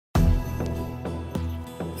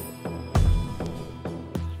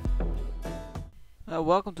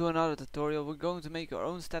Welcome to another tutorial. We're going to make your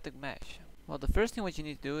own static mesh. Well, the first thing what you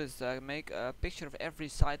need to do is make a picture of every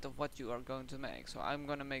side of what you are going to make. So I'm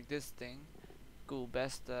gonna make this thing, cool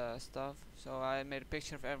best stuff. So I made a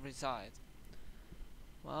picture of every side.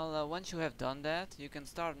 Well, once you have done that, you can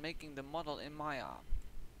start making the model in Maya.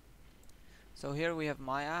 So here we have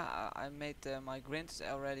Maya. I made my grids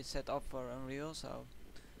already set up for Unreal. So,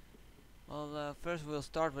 well, first we'll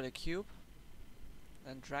start with a cube.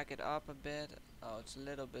 Then drag it up a bit. Oh, it's a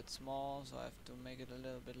little bit small, so I have to make it a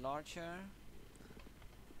little bit larger.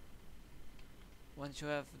 Once you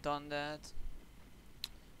have done that,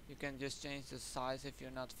 you can just change the size if you're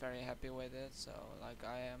not very happy with it. So like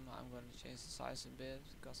I'm going to change the size a bit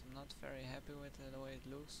because I'm not very happy with the way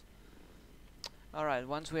it looks. Alright,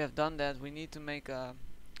 once we have done that, we need to make a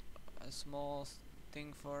small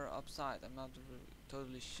thing for upside. I'm not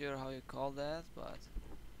totally sure how you call that, but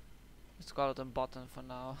let's call it a button for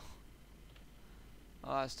now.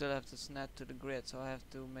 Oh, I still have to snap to the grid, so I have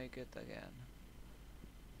to make it again.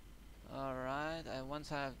 Alright, and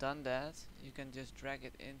once I have done that, you can just drag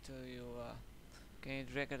it into your can you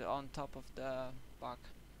drag it on top of the bug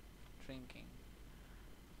drinking.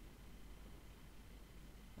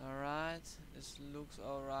 Alright, this looks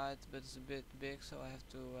alright, but it's a bit big, so I have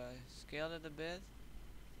to scale it a bit.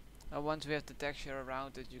 Once we have the texture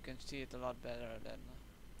around it, you can see it a lot better than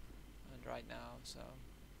right now. So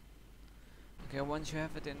okay, once you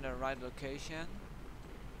have it in the right location,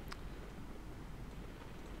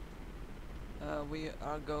 we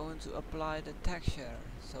are going to apply the texture.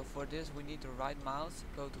 So for this we need to right mouse,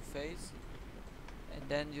 go to face, and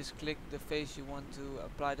then just click the face you want to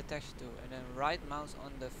apply the texture to, and then right mouse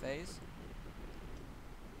on the face,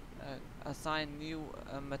 assign new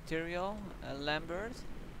material, Lambert,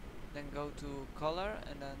 then go to color,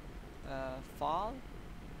 and then file,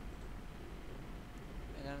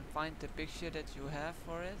 and then find the picture that you have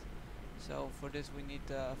for it. So for this we need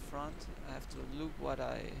the front. I have to look what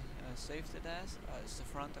I saved it as. It's the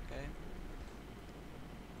front, okay.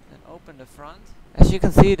 Then open the front. As you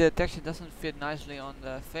can see, the texture doesn't fit nicely on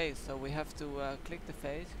the face, so we have to click the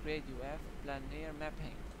face, create UF, linear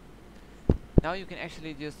mapping. Now you can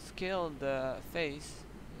actually just scale the face,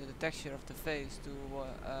 the texture of the face, to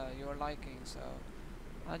your liking. So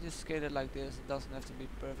I'll just scale it like this. It doesn't have to be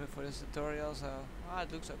perfect for this tutorial, so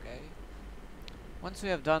it looks okay. Once we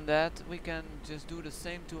have done that, we can just do the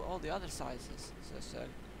same to all the other sizes. So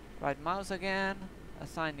right mouse again,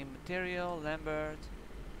 assign the material, Lambert,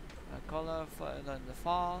 color, then the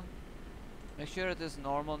file. Make sure it is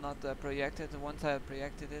normal, not projected. Once I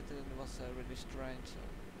projected it, it was really strange. So.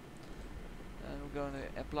 And we're going to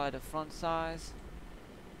apply the front size,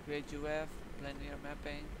 create UF, linear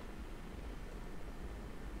mapping,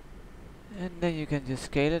 and then you can just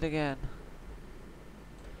scale it again.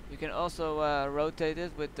 You can also rotate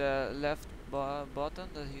it with the left button.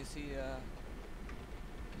 That you see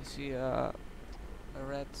a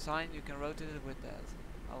red sign. You can rotate it with that.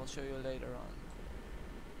 I will show you later on.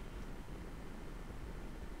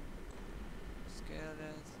 Scale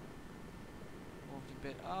it. Move it a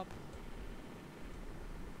bit up.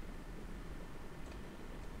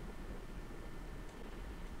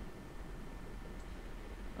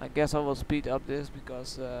 I guess I will speed up this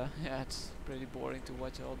because yeah, it's pretty boring to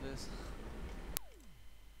watch all this.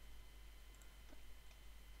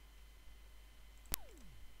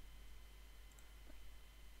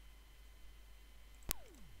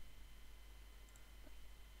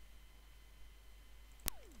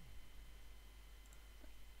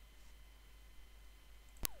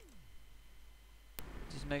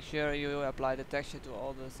 Just make sure you apply the texture to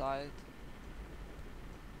all the sides.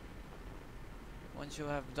 Once you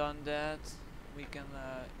have done that, we can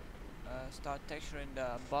start texturing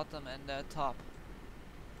the bottom and the top.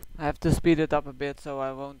 I have to speed it up a bit so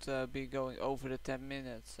I won't be going over the 10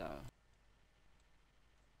 minutes.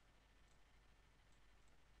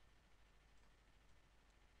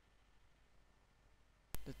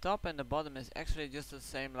 The top and the bottom is actually just the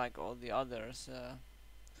same like all the others.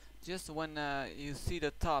 Just when you see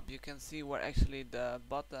the top, you can see where actually the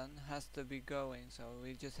button has to be going, so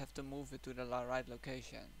we just have to move it to the right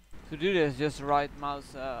location. To do this, just right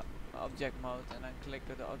mouse object mode and then click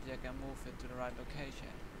the object and move it to the right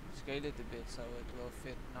location. Scale it a bit so it will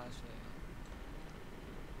fit nicely.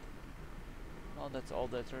 Well, that's all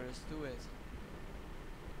that there is to it.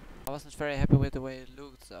 I wasn't very happy with the way it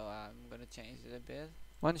looked, so I'm gonna change it a bit.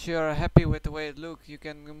 Once you're happy with the way it looks, you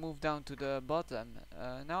can move down to the bottom.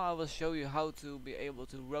 Now I will show you how to be able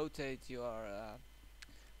to rotate your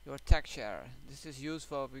texture. This is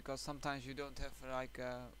useful because sometimes you don't have, like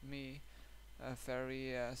me, a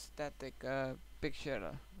very static picture,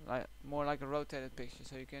 like more like a rotated picture,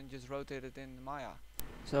 so you can just rotate it in Maya.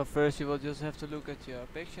 So first you will just have to look at your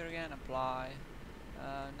picture again, apply.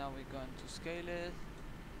 Now we're going to scale it.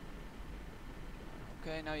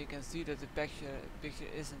 Okay, now you can see that the picture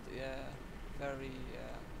isn't very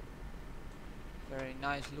very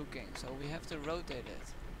nice looking, so we have to rotate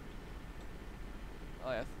it.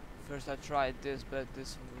 Oh yeah, first I tried this, but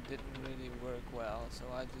this didn't really work well, so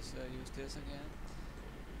I just used this again.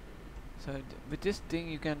 So with this thing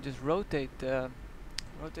you can just rotate the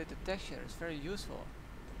texture. It's very useful.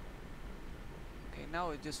 Okay, now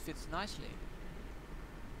it just fits nicely.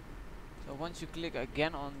 So once you click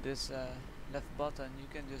again on this left button, you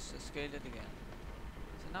can just scale it again.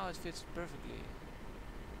 So now it fits perfectly.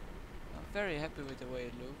 I'm very happy with the way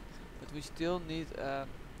it looks, but we still need a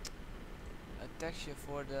texture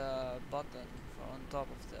for the button for on top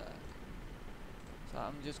of the. So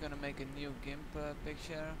I'm just gonna make a new GIMP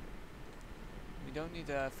picture. We don't need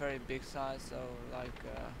a very big size, so like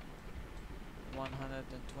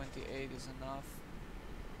 128 is enough.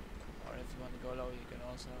 Or if you want to go low, you can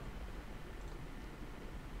also.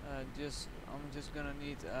 I'm just gonna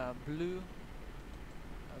need a blue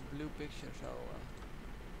picture. So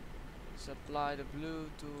supply the blue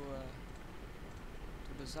to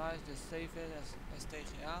the size. Just save it as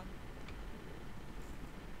STGA.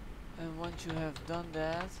 And once you have done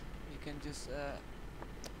that, you can just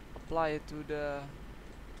apply it to the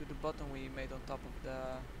button we made on top of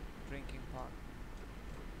the drinking part.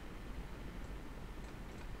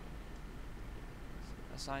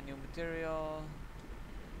 Assign new material,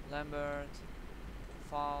 Lambert,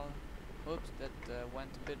 file. Oops, that went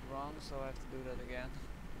a bit wrong, so I have to do that again.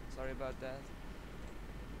 Sorry about that.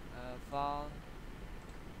 File,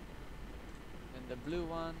 and the blue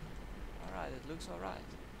one. Alright, it looks alright.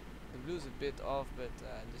 The blue's a bit off, but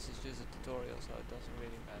this is just a tutorial, so it doesn't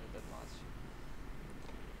really matter that much.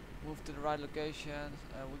 Move to the right location.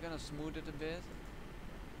 We're gonna smooth it a bit.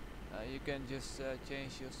 You can just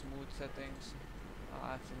change your smooth settings.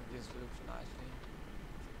 I think this looks nicely.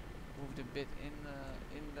 Move the bit in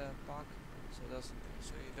the puck, so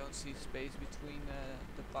you don't see space between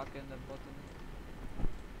the puck and the button.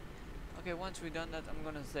 Okay, once we've done that, I'm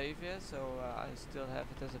gonna save it, so I still have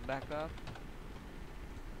it as a backup.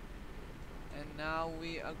 And now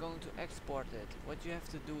we are going to export it. What you have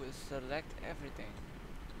to do is select everything.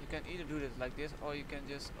 You can either do this like this, or you can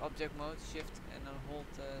just object mode, shift, and then hold,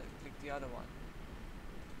 click the other one.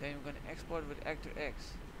 Then you're going to export with Actor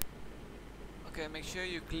X. Okay, make sure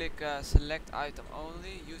you click select item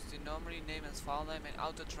only, use the memory name as file name, and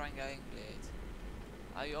auto triangulate.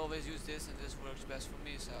 I always use this, and this works best for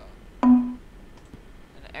me. So,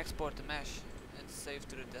 and export the mesh and save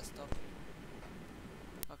to the desktop.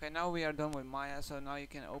 Okay, now we are done with Maya, so now you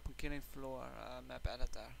can open Killing Floor map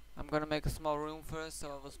editor. I'm gonna make a small room first, so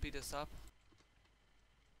I will speed this up.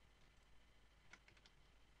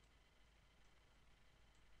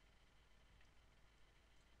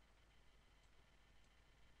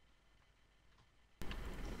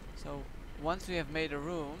 So once we have made a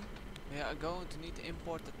room, we are going to need to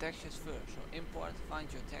import the textures first. So import, find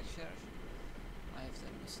your textures. I have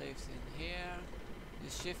them saved in here.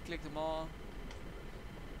 Just shift click them all.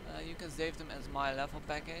 You can save them as my level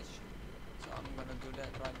package. So I'm gonna do that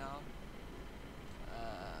right now.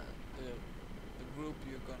 The group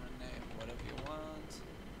you're gonna name whatever you want.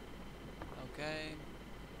 Okay.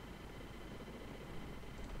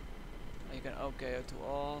 You can OK to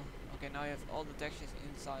all. Okay, now you have all the textures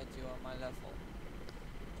inside your my level.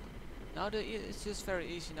 Now it's just very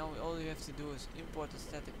easy. Now all you have to do is import the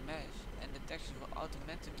static mesh, and the textures will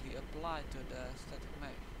automatically apply to the static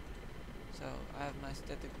mesh. So I have my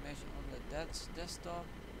static mesh on the desktop.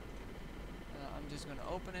 I'm just gonna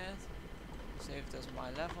open it, save it as my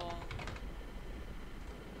level,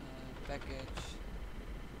 package,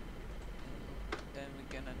 and then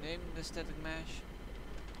we're gonna name the static mesh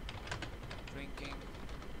drinking,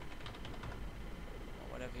 or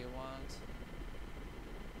whatever you want.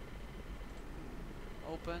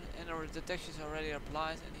 Open, and the texture is already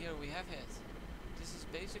applied, and here we have it. This is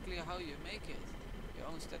basically how you make it, your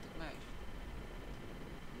own static mesh.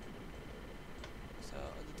 So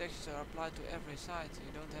the textures are applied to every side, so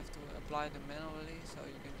you don't have to apply them manually, so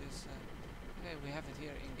you can just okay, we have it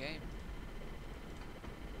here in game.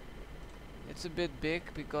 It's a bit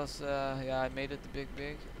big because yeah, I made it a bit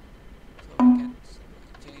big, so we can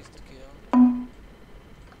change the scale.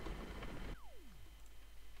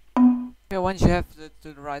 Okay, once you have it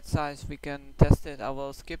to the right size, we can test it. I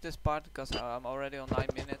will skip this part because I'm already on 9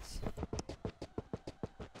 minutes.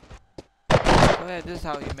 So yeah, this is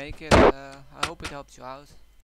how you make it. I hope it helps you out.